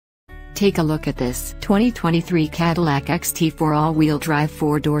Take a look at this 2023 Cadillac XT4 all-wheel drive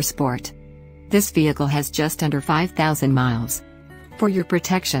 4-door sport. This vehicle has just under 5,000 miles. For your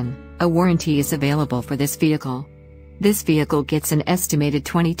protection, a warranty is available for this vehicle. This vehicle gets an estimated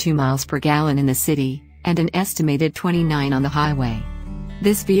 22 miles per gallon in the city, and an estimated 29 on the highway.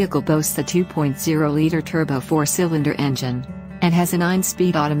 This vehicle boasts a 2.0-liter turbo 4-cylinder engine, and has a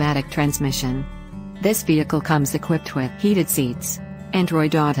 9-speed automatic transmission. This vehicle comes equipped with heated seats,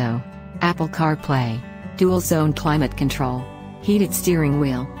 Android Auto, Apple CarPlay, dual-zone climate control, heated steering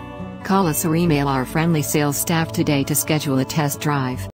wheel. Call us or email our friendly sales staff today to schedule a test drive.